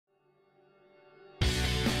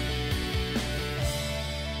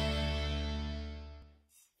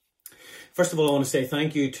First of all, I want to say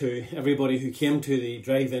thank you to everybody who came to the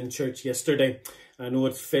drive-in church yesterday. I know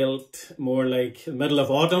it felt more like the middle of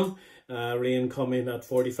autumn, rain coming at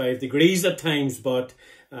 45 degrees at times, but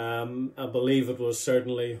I believe it was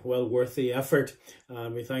certainly well worth the effort.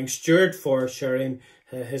 We thank Stuart for sharing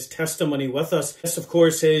his testimony with us. This, of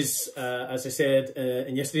course, is, as I said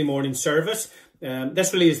in yesterday morning service,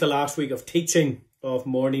 this really is the last week of teaching of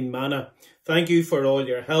Morning Manna. Thank you for all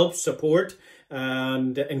your help, support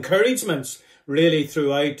and encouragements really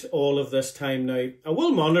throughout all of this time now. I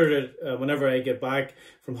will monitor it whenever I get back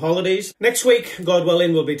from holidays. Next week, God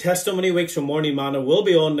willing, will be testimony week, so Morning Manna will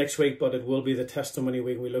be on next week, but it will be the testimony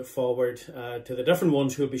week. We look forward to the different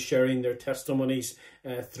ones who will be sharing their testimonies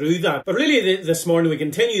through that. But really this morning we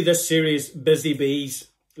continue this series, Busy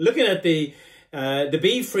Bees, looking at the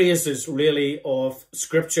bee phrases really of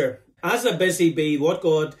Scripture. As a busy bee, what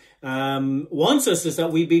God wants us is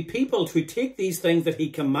that we be people who take these things that he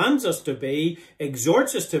commands us to be,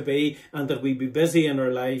 exhorts us to be, and that we be busy in our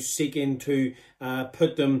lives seeking to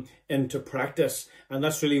put them into practice. And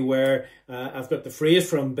that's really where I've got the phrase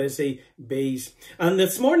from, busy bees. And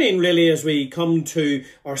this morning, really, as we come to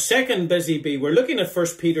our second busy bee, we're looking at 1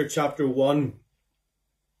 Peter chapter 1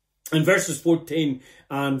 and verses 14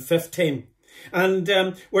 and 15. And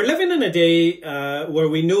we're living in a day where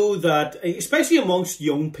we know that, especially amongst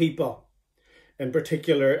young people in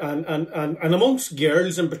particular, and amongst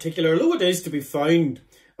girls in particular, although it is to be found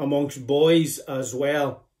amongst boys as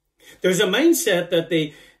well, there's a mindset that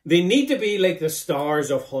they need to be like the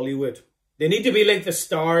stars of Hollywood. They need to be like the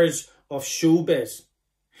stars of showbiz.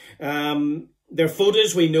 Their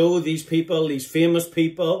photos, we know these people, these famous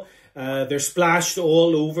people, they're splashed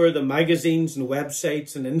all over the magazines and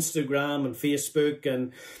websites and Instagram and Facebook.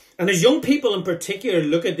 And as young people in particular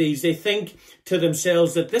look at these, they think to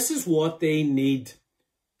themselves that this is what they need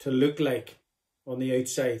to look like on the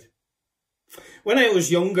outside. When I was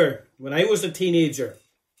younger, when I was a teenager,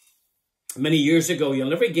 many years ago, you'll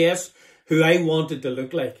never guess who I wanted to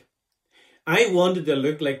look like. I wanted to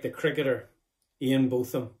look like the cricketer, Ian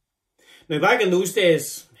Botham. Now, back in those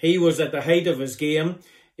days, he was at the height of his game.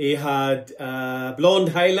 He had blonde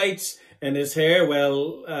highlights in his hair.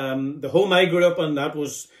 Well, the home I grew up in, that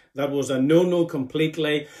was a no-no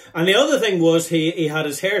completely. And the other thing was he had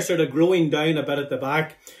his hair sort of growing down a bit at the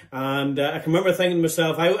back. And I can remember thinking to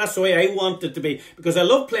myself, that's the way I wanted to be, because I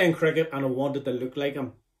loved playing cricket and I wanted to look like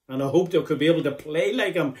him. And I hoped I could be able to play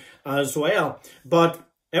like him as well. But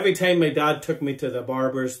every time my dad took me to the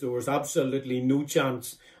barbers, there was absolutely no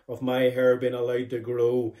chance of my hair being allowed to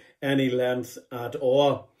grow any length at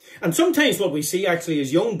all. And sometimes what we see actually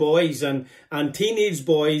is young boys and teenage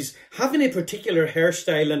boys having a particular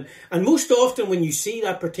hairstyle. And most often when you see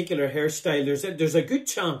that particular hairstyle, there's a good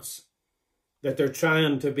chance that they're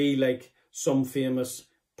trying to be like some famous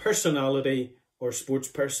personality or sports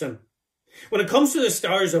person. When it comes to the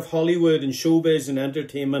stars of Hollywood and showbiz and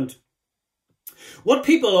entertainment, what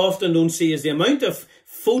people often don't see is the amount of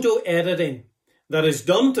photo editing that is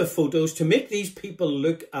done to photos to make these people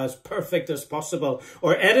look as perfect as possible,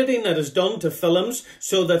 or editing that is done to films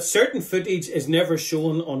so that certain footage is never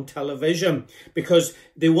shown on television because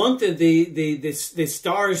they wanted the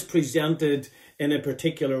stars presented in a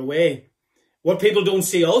particular way. What people don't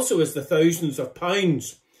see also is the thousands of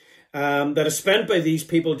pounds that is spent by these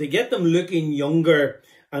people to get them looking younger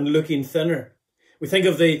and looking thinner. We think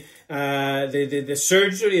of the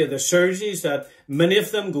surgery or the surgeries that many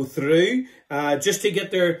of them go through just to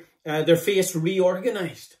get their face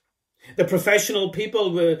reorganized. The professional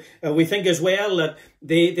people, we think as well that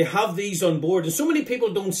they have these on board. And so many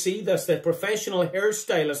people don't see this, the professional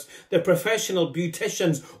hairstylists, the professional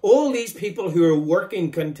beauticians, all these people who are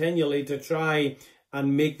working continually to try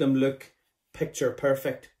and make them look picture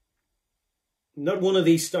perfect. Not one of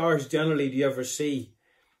these stars generally do you ever see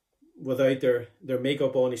without their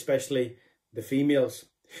makeup on, especially the females.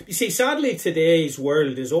 You see, sadly, today's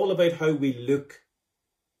world is all about how we look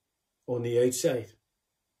on the outside.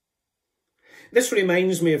 This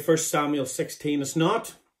reminds me of 1 Samuel 16. It's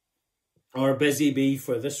not our busy bee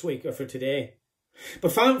for this week or for today.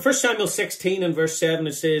 But 1 Samuel 16 and verse 7,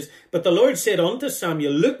 it says, "But the Lord said unto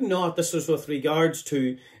Samuel, look not," this was with regards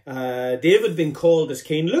to David being called as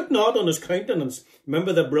king, "look not on his countenance."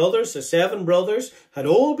 Remember the 7 brothers, had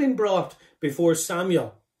all been brought before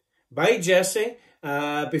Samuel by Jesse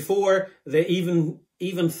before they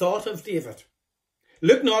even thought of David.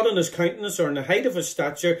 "Look not on his countenance or on the height of his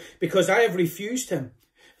stature, because I have refused him.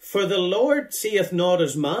 For the Lord seeth not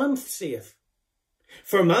as man seeth.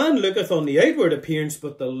 For man looketh on the outward appearance,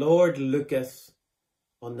 but the Lord looketh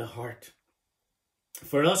on the heart."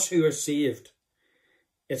 For us who are saved,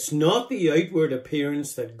 it's not the outward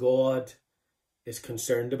appearance that God is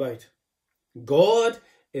concerned about. God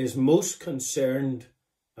is most concerned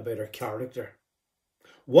about our character.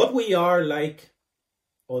 What we are like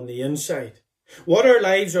on the inside. What our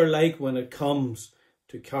lives are like when it comes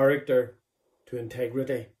to character, to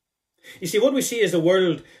integrity. You see, what we see is the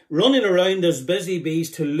world running around as busy bees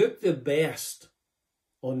to look the best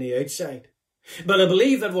on the outside. But I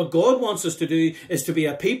believe that what God wants us to do is to be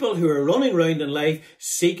a people who are running around in life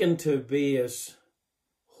seeking to be as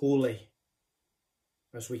holy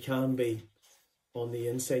as we can be on the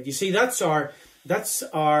inside. You see, that's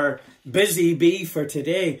our busy bee for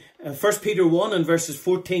today. 1 Peter 1 and verses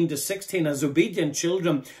 14 to 16, as obedient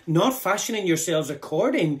children, not fashioning yourselves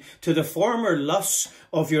according to the former lusts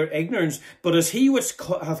of your ignorance, but as he which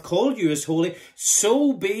hath called you is holy,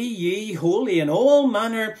 so be ye holy in all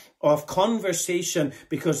manner of conversation,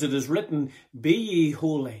 because it is written, be ye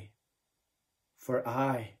holy, for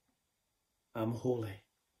I am holy.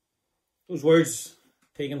 Those words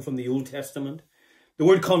taken from the Old Testament. The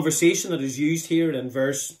word conversation that is used here in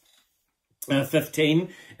verse 15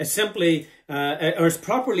 is simply, or is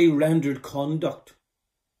properly rendered conduct.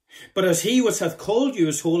 But as he which hath called you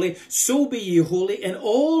is holy, so be ye holy in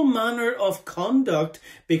all manner of conduct,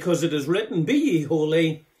 because it is written, be ye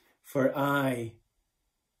holy, for I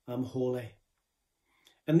am holy.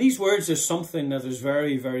 And these words are something that is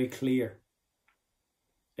very, very clear.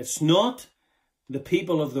 It's not the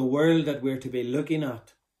people of the world that we're to be looking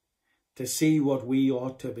at to see what we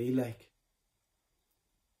ought to be like.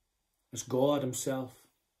 It's God himself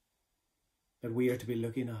that we are to be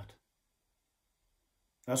looking at.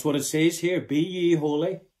 That's what it says here. Be ye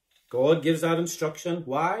holy. God gives that instruction.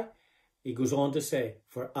 Why? He goes on to say,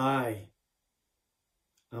 for I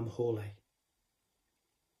am holy.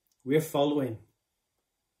 We're following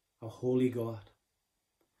a holy God.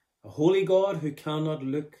 A holy God who cannot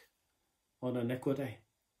look on iniquity.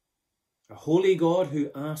 A holy God who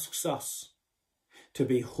asks us to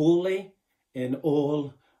be holy in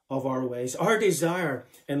all of our ways. Our desire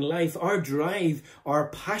in life, our drive, our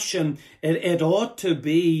passion, it ought to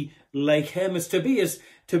be like him. It's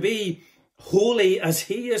to be holy as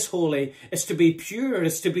he is holy. It's to be pure.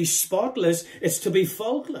 It's to be spotless. It's to be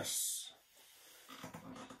faultless.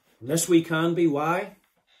 And this we can be. Why?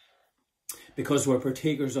 Because we're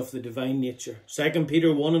partakers of the divine nature. 2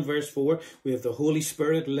 Peter 1 and verse 4, we have the Holy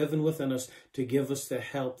Spirit living within us to give us the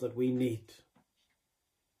help that we need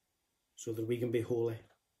so that we can be holy.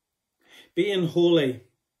 Being holy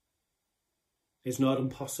is not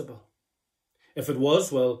impossible. If it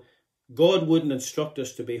was, well, God wouldn't instruct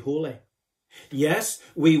us to be holy. Yes,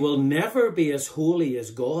 we will never be as holy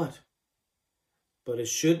as God, but it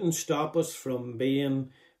shouldn't stop us from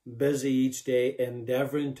being busy each day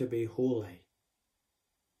endeavouring to be holy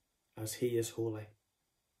as he is holy.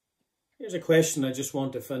 Here's a question I just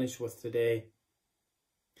want to finish with today.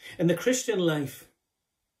 In the Christian life,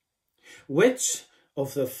 which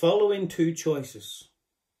of the following two choices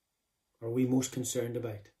are we most concerned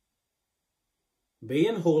about?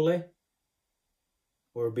 Being holy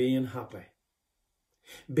or being happy?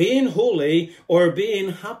 Being holy or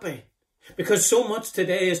being happy? Because so much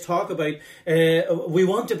today is talk about we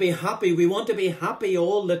want to be happy. We want to be happy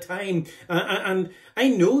all the time. And I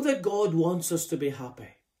know that God wants us to be happy.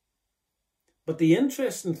 But the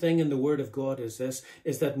interesting thing in the Word of God is this,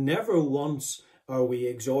 is that never once are we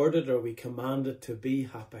exhorted or we commanded to be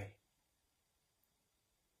happy.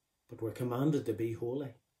 But we're commanded to be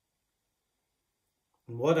holy.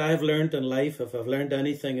 And what I've learned in life, if I've learned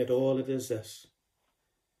anything at all, it is this.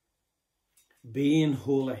 Being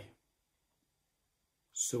holy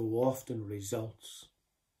so often results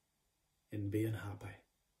in being happy.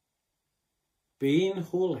 Being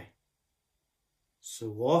holy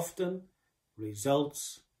so often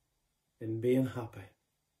results in being happy.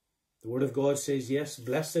 The Word of God says, yes,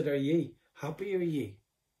 blessed are ye, happy are ye.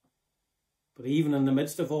 But even in the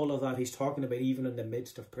midst of all of that, he's talking about even in the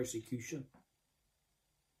midst of persecution.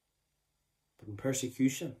 But in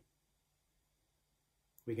persecution,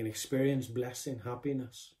 we can experience blessing,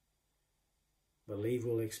 happiness. Believe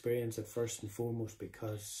we'll experience it first and foremost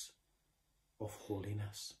because of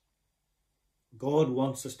holiness. God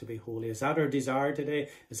wants us to be holy. Is that our desire today?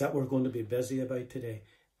 Is that what we're going to be busy about today?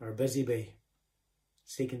 Our busy bee,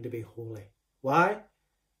 seeking to be holy. Why?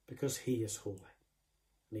 Because he is holy.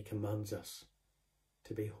 And he commands us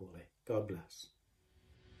to be holy. God bless.